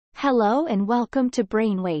Hello and welcome to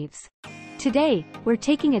Brainwaves. Today, we're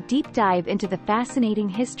taking a deep dive into the fascinating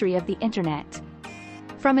history of the Internet.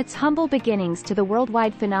 From its humble beginnings to the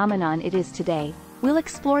worldwide phenomenon it is today, we'll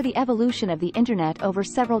explore the evolution of the Internet over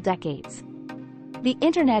several decades. The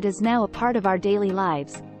Internet is now a part of our daily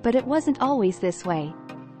lives, but it wasn't always this way.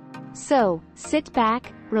 So, sit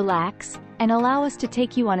back, relax, and allow us to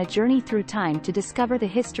take you on a journey through time to discover the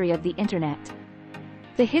history of the Internet.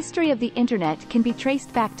 The history of the Internet can be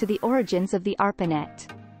traced back to the origins of the ARPANET.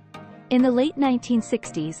 In the late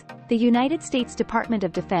 1960s, the United States Department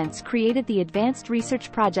of Defense created the Advanced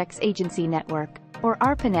Research Projects Agency Network, or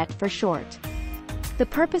ARPANET for short. The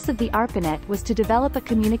purpose of the ARPANET was to develop a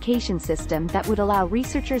communication system that would allow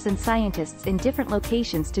researchers and scientists in different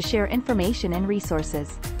locations to share information and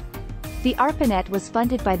resources. The ARPANET was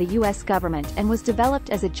funded by the U.S. government and was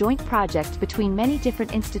developed as a joint project between many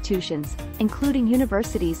different institutions, including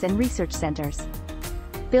universities and research centers.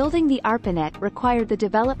 Building the ARPANET required the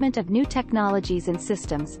development of new technologies and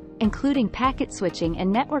systems, including packet switching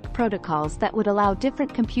and network protocols that would allow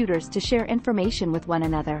different computers to share information with one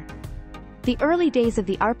another. The early days of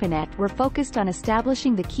the ARPANET were focused on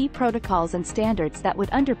establishing the key protocols and standards that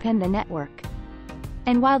would underpin the network.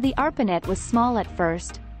 And while the ARPANET was small at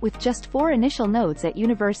first, with just 4 initial nodes at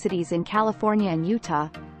universities in California and Utah,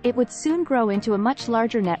 it would soon grow into a much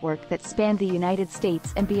larger network that spanned the United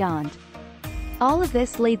States and beyond. All of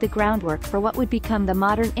this laid the groundwork for what would become the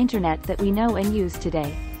modern Internet that we know and use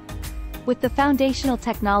today. With the foundational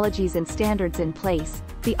technologies and standards in place,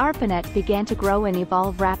 the ARPANET began to grow and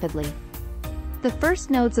evolve rapidly. The first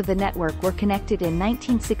nodes of the network were connected in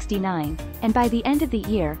 1969, and by the end of the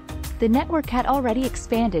year, the network had already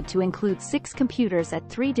expanded to include 6 computers at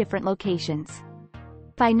 3 different locations.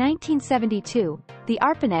 By 1972, the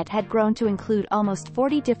ARPANET had grown to include almost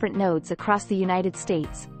 40 different nodes across the United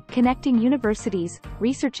States, connecting universities,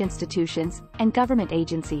 research institutions, and government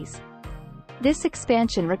agencies. This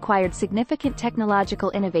expansion required significant technological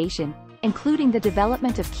innovation, including the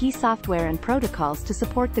development of key software and protocols to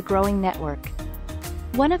support the growing network.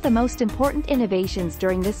 One of the most important innovations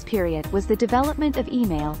during this period was the development of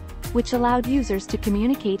email, which allowed users to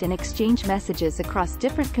communicate and exchange messages across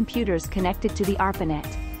different computers connected to the ARPANET.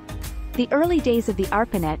 The early days of the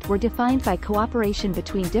ARPANET were defined by cooperation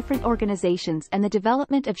between different organizations and the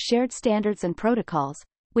development of shared standards and protocols,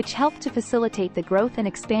 which helped to facilitate the growth and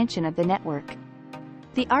expansion of the network.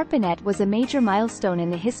 The ARPANET was a major milestone in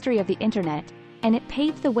the history of the Internet, and it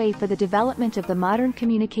paved the way for the development of the modern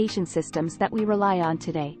communication systems that we rely on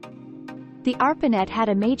today. The ARPANET had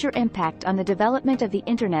a major impact on the development of the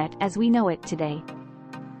Internet as we know it today.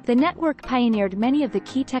 The network pioneered many of the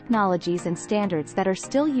key technologies and standards that are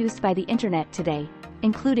still used by the Internet today,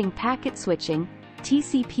 including packet switching,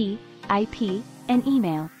 TCP, IP, and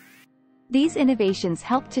email. These innovations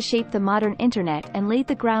helped to shape the modern Internet and laid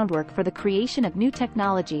the groundwork for the creation of new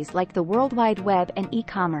technologies like the World Wide Web and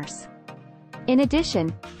e-commerce. In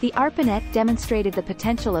addition, the ARPANET demonstrated the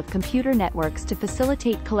potential of computer networks to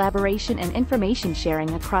facilitate collaboration and information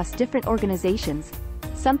sharing across different organizations,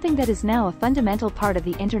 something that is now a fundamental part of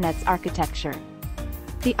the Internet's architecture.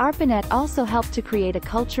 The ARPANET also helped to create a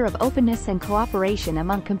culture of openness and cooperation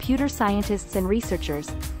among computer scientists and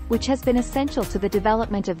researchers, which has been essential to the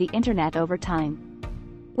development of the Internet over time.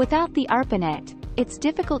 Without the ARPANET, it's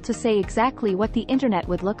difficult to say exactly what the Internet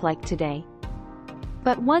would look like today.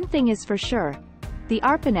 But one thing is for sure, the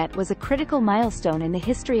ARPANET was a critical milestone in the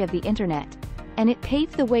history of the Internet, and it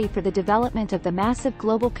paved the way for the development of the massive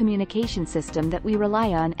global communication system that we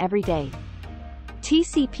rely on every day.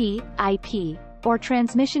 TCP, IP, or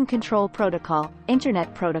Transmission Control Protocol,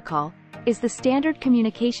 Internet Protocol, is the standard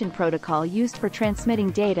communication protocol used for transmitting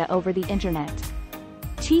data over the Internet.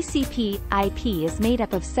 TCP, IP is made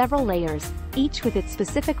up of several layers, each with its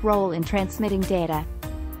specific role in transmitting data.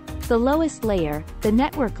 The lowest layer, the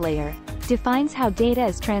network layer, defines how data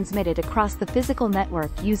is transmitted across the physical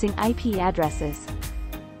network using IP addresses.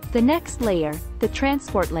 The next layer, the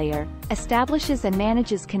transport layer, establishes and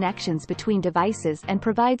manages connections between devices and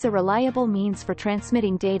provides a reliable means for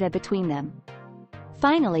transmitting data between them.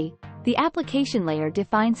 Finally, the application layer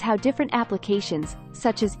defines how different applications,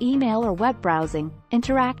 such as email or web browsing,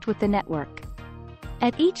 interact with the network.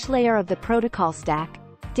 At each layer of the protocol stack,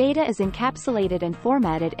 data is encapsulated and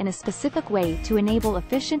formatted in a specific way to enable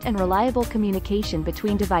efficient and reliable communication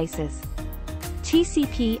between devices.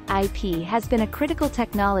 TCP/IP has been a critical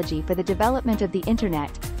technology for the development of the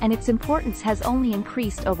Internet, and its importance has only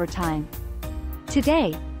increased over time.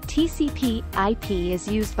 Today, TCP/IP is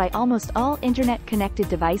used by almost all Internet-connected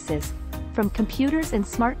devices, from computers and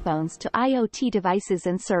smartphones to IoT devices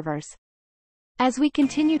and servers. As we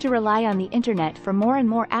continue to rely on the internet for more and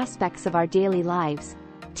more aspects of our daily lives,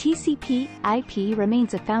 TCP/IP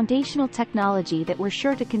remains a foundational technology that we're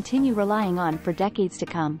sure to continue relying on for decades to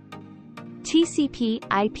come.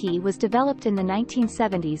 TCP/IP was developed in the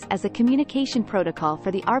 1970s as a communication protocol for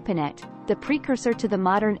the ARPANET, the precursor to the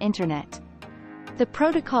modern Internet. The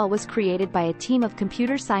protocol was created by a team of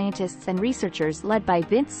computer scientists and researchers led by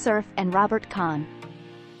Vince Cerf and Robert Kahn.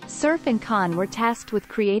 Cerf and Kahn were tasked with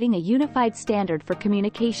creating a unified standard for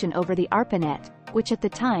communication over the ARPANET, which at the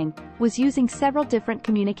time, was using several different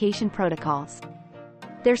communication protocols.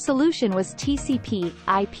 Their solution was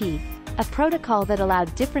TCP/IP, a protocol that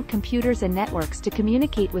allowed different computers and networks to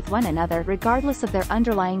communicate with one another regardless of their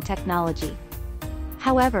underlying technology.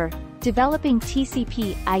 However, developing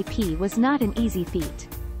TCP/IP was not an easy feat.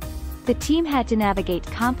 The team had to navigate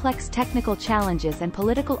complex technical challenges and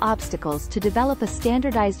political obstacles to develop a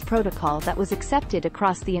standardized protocol that was accepted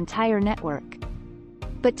across the entire network.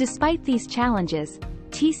 But despite these challenges,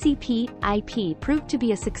 TCP/IP proved to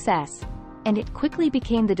be a success, and it quickly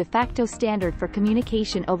became the de facto standard for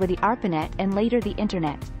communication over the ARPANET and later the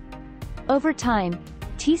Internet. Over time,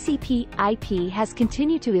 TCP/IP has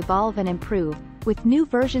continued to evolve and improve, with new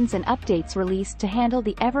versions and updates released to handle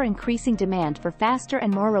the ever-increasing demand for faster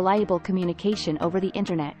and more reliable communication over the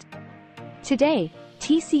Internet. Today,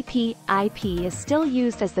 TCP/IP is still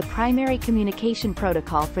used as the primary communication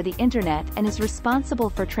protocol for the Internet and is responsible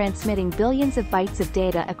for transmitting billions of bytes of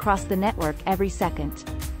data across the network every second.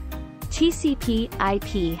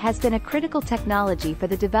 TCP/IP has been a critical technology for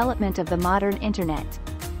the development of the modern Internet.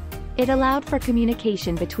 It allowed for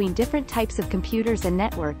communication between different types of computers and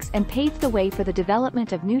networks and paved the way for the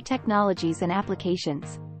development of new technologies and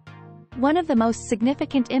applications. One of the most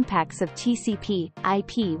significant impacts of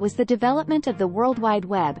TCP/IP was the development of the World Wide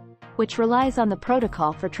Web, which relies on the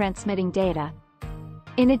protocol for transmitting data.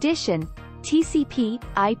 In addition,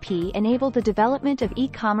 TCP/IP enabled the development of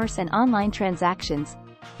e-commerce and online transactions,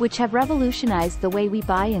 which have revolutionized the way we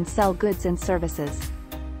buy and sell goods and services.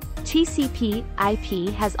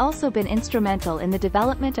 TCP/IP has also been instrumental in the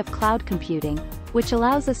development of cloud computing, which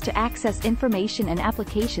allows us to access information and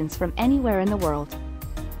applications from anywhere in the world.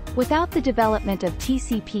 Without the development of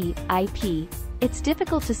TCP/IP, it's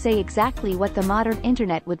difficult to say exactly what the modern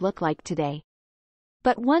Internet would look like today.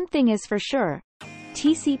 But one thing is for sure,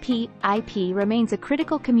 TCP/IP remains a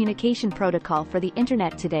critical communication protocol for the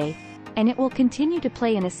Internet today, and it will continue to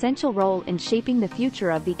play an essential role in shaping the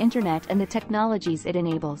future of the Internet and the technologies it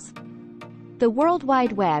enables. The World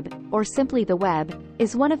Wide Web, or simply the web,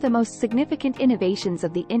 is one of the most significant innovations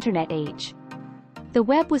of the Internet age. The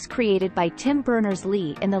web was created by Tim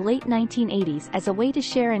Berners-Lee in the late 1980s as a way to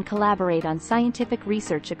share and collaborate on scientific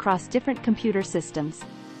research across different computer systems.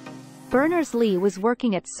 Berners-Lee was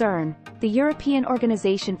working at CERN, the European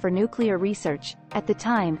Organization for Nuclear Research, at the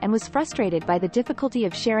time and was frustrated by the difficulty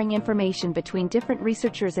of sharing information between different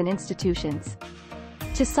researchers and institutions.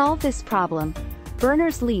 To solve this problem,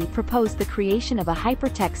 Berners-Lee proposed the creation of a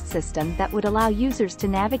hypertext system that would allow users to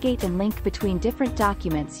navigate and link between different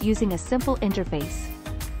documents using a simple interface.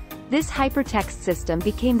 This hypertext system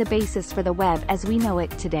became the basis for the web as we know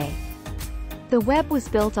it today. The web was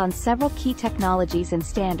built on several key technologies and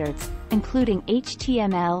standards, including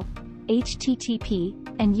HTML, HTTP,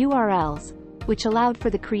 and URLs, which allowed for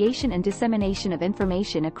the creation and dissemination of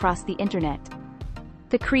information across the Internet.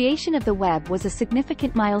 The creation of the web was a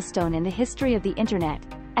significant milestone in the history of the Internet,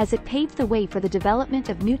 as it paved the way for the development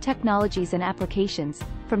of new technologies and applications,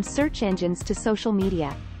 from search engines to social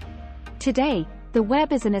media. Today, the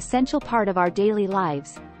web is an essential part of our daily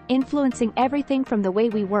lives, influencing everything from the way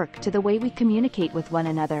we work to the way we communicate with one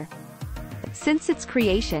another. Since its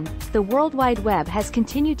creation, the World Wide Web has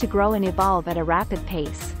continued to grow and evolve at a rapid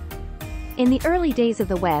pace. In the early days of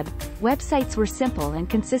the web, websites were simple and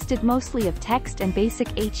consisted mostly of text and basic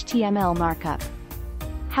HTML markup.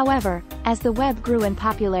 However, as the web grew in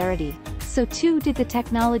popularity, so too did the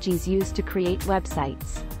technologies used to create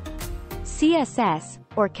websites. CSS,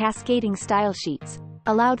 or cascading style sheets,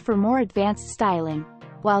 allowed for more advanced styling,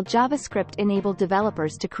 while JavaScript enabled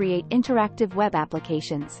developers to create interactive web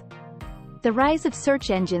applications. The rise of search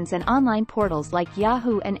engines and online portals like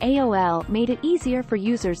Yahoo and AOL made it easier for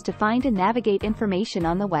users to find and navigate information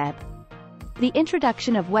on the web. The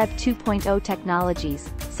introduction of Web 2.0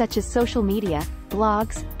 technologies, such as social media,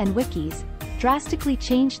 blogs, and wikis, drastically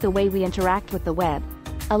changed the way we interact with the web,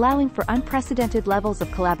 allowing for unprecedented levels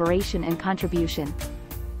of collaboration and contribution.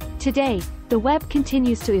 Today, the web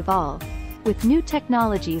continues to evolve, with new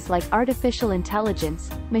technologies like artificial intelligence,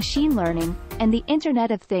 machine learning, and the Internet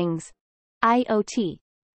of Things, IoT,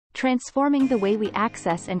 transforming the way we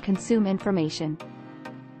access and consume information.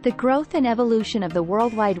 The growth and evolution of the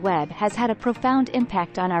World Wide Web has had a profound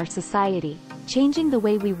impact on our society, changing the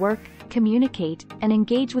way we work, communicate, and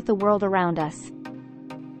engage with the world around us.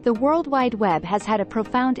 The World Wide Web has had a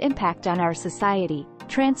profound impact on our society,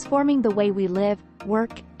 transforming the way we live,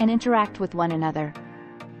 work, and interact with one another.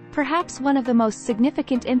 Perhaps one of the most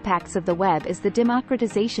significant impacts of the web is the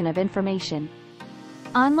democratization of information.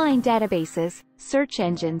 Online databases, search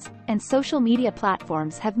engines, and social media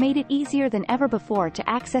platforms have made it easier than ever before to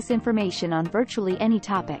access information on virtually any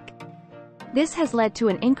topic. This has led to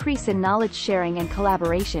an increase in knowledge sharing and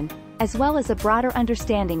collaboration, as well as a broader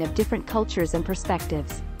understanding of different cultures and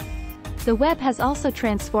perspectives. The web has also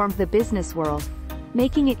transformed the business world,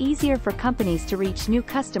 making it easier for companies to reach new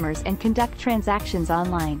customers and conduct transactions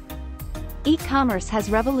online. E-commerce has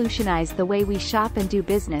revolutionized the way we shop and do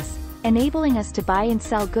business, enabling us to buy and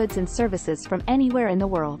sell goods and services from anywhere in the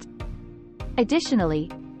world. Additionally,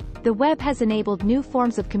 the web has enabled new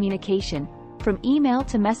forms of communication, from email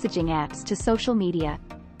to messaging apps to social media.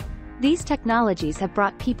 These technologies have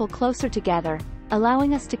brought people closer together,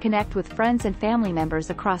 allowing us to connect with friends and family members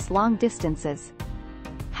across long distances.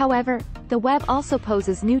 However, the web also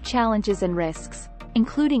poses new challenges and risks,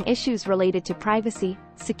 including issues related to privacy,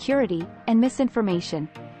 security, and misinformation.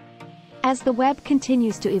 As the web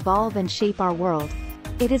continues to evolve and shape our world,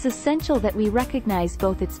 it is essential that we recognize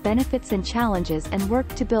both its benefits and challenges and work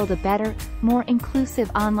to build a better, more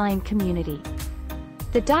inclusive online community.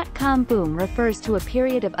 The dot-com boom refers to a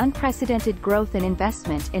period of unprecedented growth and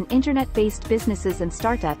investment in internet-based businesses and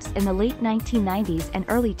startups in the late 1990s and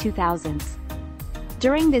early 2000s.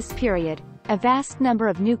 During this period, a vast number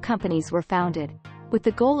of new companies were founded, with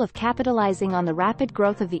the goal of capitalizing on the rapid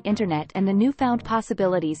growth of the internet and the newfound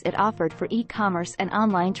possibilities it offered for e-commerce and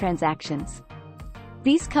online transactions.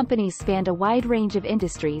 These companies spanned a wide range of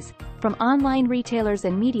industries, from online retailers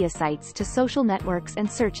and media sites to social networks and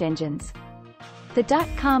search engines. The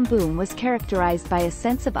dot-com boom was characterized by a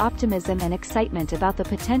sense of optimism and excitement about the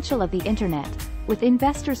potential of the internet, with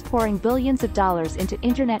investors pouring billions of dollars into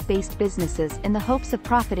internet-based businesses in the hopes of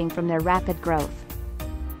profiting from their rapid growth.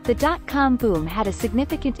 The dot-com boom had a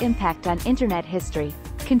significant impact on internet history,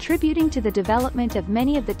 contributing to the development of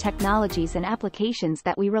many of the technologies and applications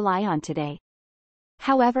that we rely on today.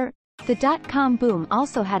 However, the dot-com boom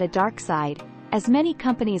also had a dark side, as many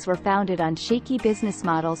companies were founded on shaky business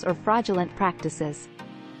models or fraudulent practices.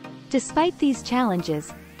 Despite these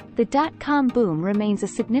challenges, the dot-com boom remains a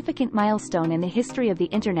significant milestone in the history of the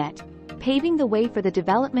internet, paving the way for the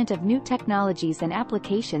development of new technologies and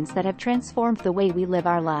applications that have transformed the way we live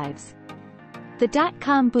our lives. The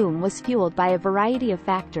dot-com boom was fueled by a variety of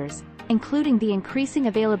factors, including the increasing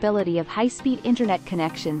availability of high-speed internet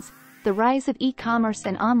connections, the rise of e-commerce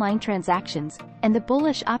and online transactions, and the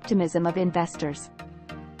bullish optimism of investors.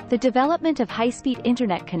 The development of high-speed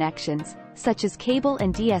internet connections, such as cable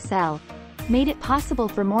and DSL, made it possible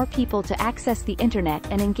for more people to access the internet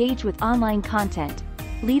and engage with online content,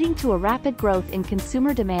 leading to a rapid growth in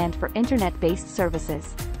consumer demand for internet-based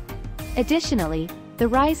services. Additionally, the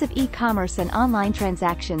rise of e-commerce and online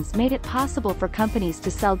transactions made it possible for companies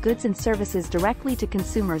to sell goods and services directly to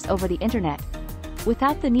consumers over the internet,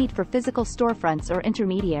 without the need for physical storefronts or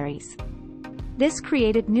intermediaries. This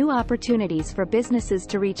created new opportunities for businesses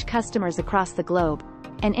to reach customers across the globe,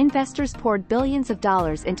 and investors poured billions of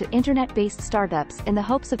dollars into internet-based startups in the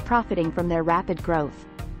hopes of profiting from their rapid growth.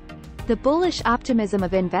 The bullish optimism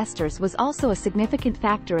of investors was also a significant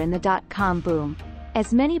factor in the dot-com boom,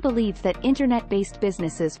 as many believed that internet-based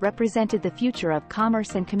businesses represented the future of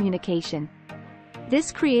commerce and communication.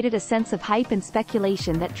 This created a sense of hype and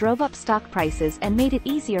speculation that drove up stock prices and made it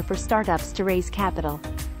easier for startups to raise capital.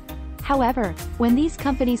 However, when these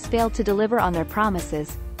companies failed to deliver on their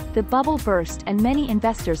promises, the bubble burst and many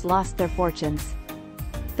investors lost their fortunes.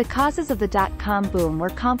 The causes of the dot-com boom were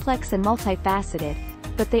complex and multifaceted,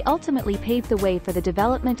 but they ultimately paved the way for the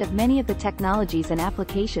development of many of the technologies and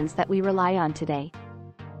applications that we rely on today.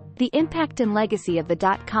 The impact and legacy of the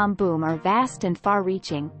dot-com boom are vast and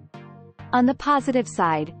far-reaching. On the positive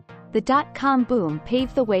side, the dot-com boom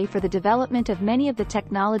paved the way for the development of many of the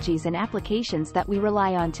technologies and applications that we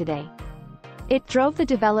rely on today. It drove the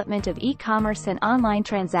development of e-commerce and online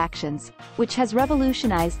transactions, which has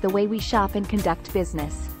revolutionized the way we shop and conduct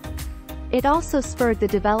business. It also spurred the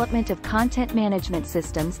development of content management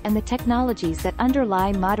systems and the technologies that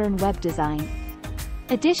underlie modern web design.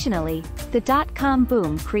 Additionally, the dot-com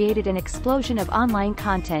boom created an explosion of online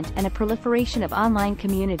content and a proliferation of online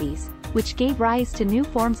communities, which gave rise to new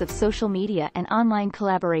forms of social media and online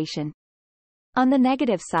collaboration. On the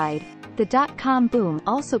negative side, the dot-com boom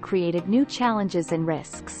also created new challenges and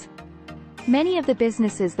risks. Many of the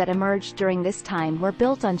businesses that emerged during this time were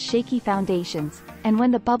built on shaky foundations, and when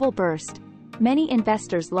the bubble burst, many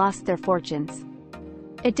investors lost their fortunes.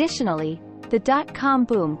 Additionally, the dot-com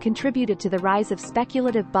boom contributed to the rise of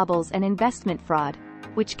speculative bubbles and investment fraud,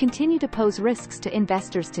 which continue to pose risks to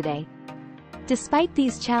investors today. Despite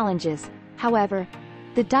these challenges, however,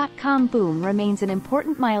 the dot-com boom remains an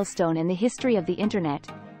important milestone in the history of the Internet,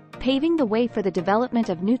 paving the way for the development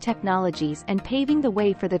of new technologies and paving the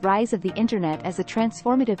way for the rise of the Internet as a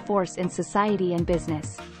transformative force in society and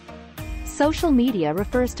business. Social media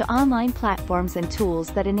refers to online platforms and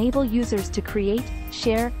tools that enable users to create,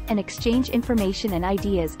 share, and exchange information and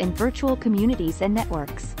ideas in virtual communities and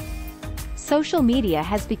networks. Social media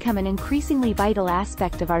has become an increasingly vital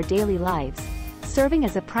aspect of our daily lives, serving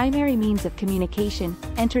as a primary means of communication,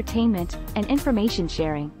 entertainment, and information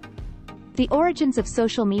sharing. The origins of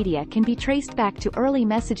social media can be traced back to early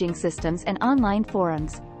messaging systems and online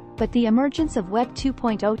forums, but the emergence of Web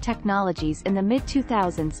 2.0 technologies in the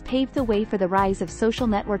mid-2000s paved the way for the rise of social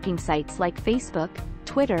networking sites like Facebook,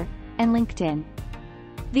 Twitter, and LinkedIn.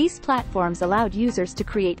 These platforms allowed users to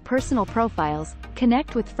create personal profiles,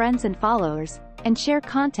 connect with friends and followers, and share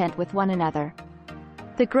content with one another.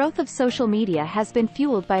 The growth of social media has been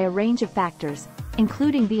fueled by a range of factors,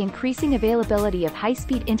 including the increasing availability of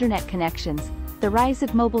high-speed internet connections, the rise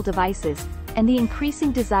of mobile devices, and the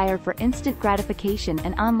increasing desire for instant gratification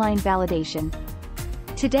and online validation.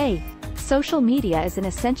 Today, social media is an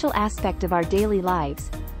essential aspect of our daily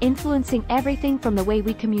lives, influencing everything from the way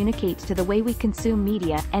we communicate to the way we consume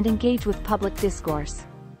media and engage with public discourse.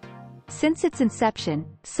 Since its inception,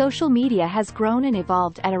 social media has grown and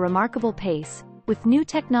evolved at a remarkable pace, with new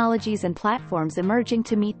technologies and platforms emerging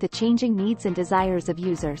to meet the changing needs and desires of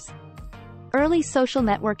users. Early social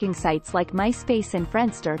networking sites like MySpace and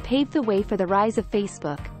Friendster paved the way for the rise of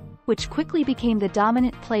Facebook, which quickly became the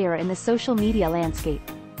dominant player in the social media landscape.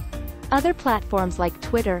 Other platforms like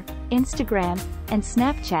Twitter, Instagram, and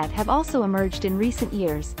Snapchat have also emerged in recent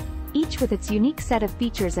years, each with its unique set of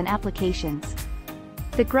features and applications.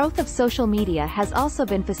 The growth of social media has also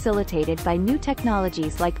been facilitated by new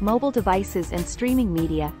technologies like mobile devices and streaming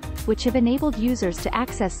media, which have enabled users to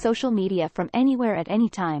access social media from anywhere at any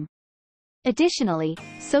time. Additionally,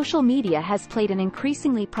 social media has played an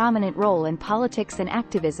increasingly prominent role in politics and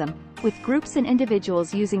activism, with groups and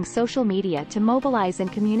individuals using social media to mobilize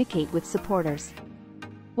and communicate with supporters.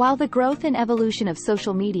 While the growth and evolution of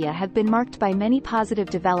social media have been marked by many positive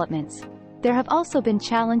developments, there have also been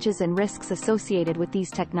challenges and risks associated with these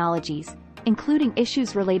technologies, including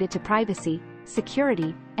issues related to privacy,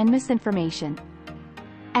 security, and misinformation.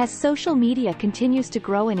 As social media continues to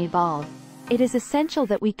grow and evolve, it is essential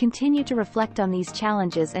that we continue to reflect on these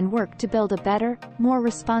challenges and work to build a better, more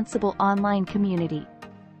responsible online community.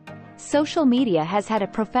 Social media has had a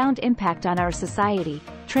profound impact on our society,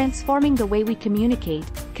 transforming the way we communicate,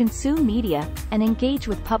 consume media, and engage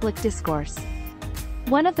with public discourse.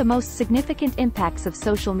 One of the most significant impacts of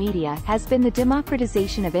social media has been the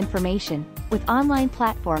democratization of information, with online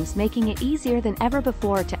platforms making it easier than ever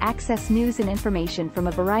before to access news and information from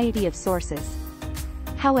a variety of sources.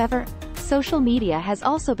 However, social media has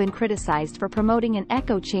also been criticized for promoting an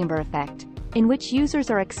echo chamber effect, in which users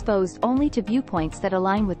are exposed only to viewpoints that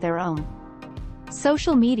align with their own.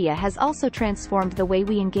 Social media has also transformed the way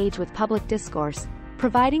we engage with public discourse,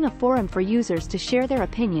 providing a forum for users to share their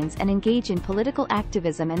opinions and engage in political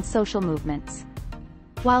activism and social movements.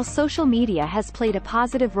 While social media has played a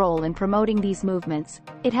positive role in promoting these movements,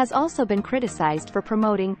 it has also been criticized for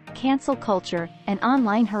promoting cancel culture and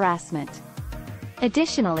online harassment.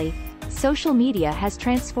 Additionally, social media has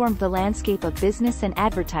transformed the landscape of business and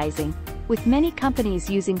advertising, with many companies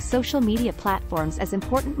using social media platforms as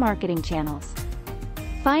important marketing channels.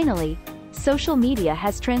 Finally, social media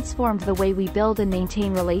has transformed the way we build and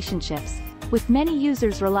maintain relationships, with many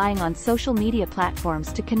users relying on social media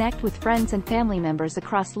platforms to connect with friends and family members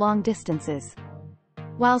across long distances.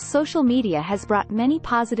 While social media has brought many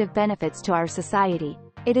positive benefits to our society,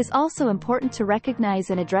 it is also important to recognize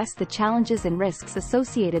and address the challenges and risks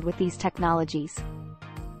associated with these technologies.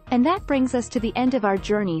 And that brings us to the end of our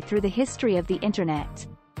journey through the history of the Internet.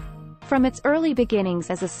 From its early beginnings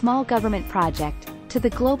as a small government project, to the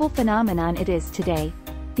global phenomenon it is today,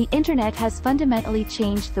 the Internet has fundamentally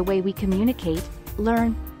changed the way we communicate,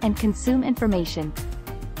 learn, and consume information.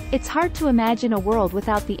 It's hard to imagine a world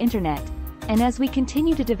without the Internet, and as we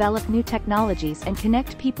continue to develop new technologies and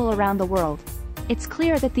connect people around the world, it's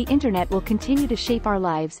clear that the Internet will continue to shape our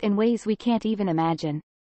lives in ways we can't even imagine.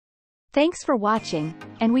 Thanks for watching,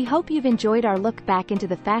 and we hope you've enjoyed our look back into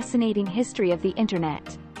the fascinating history of the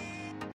Internet.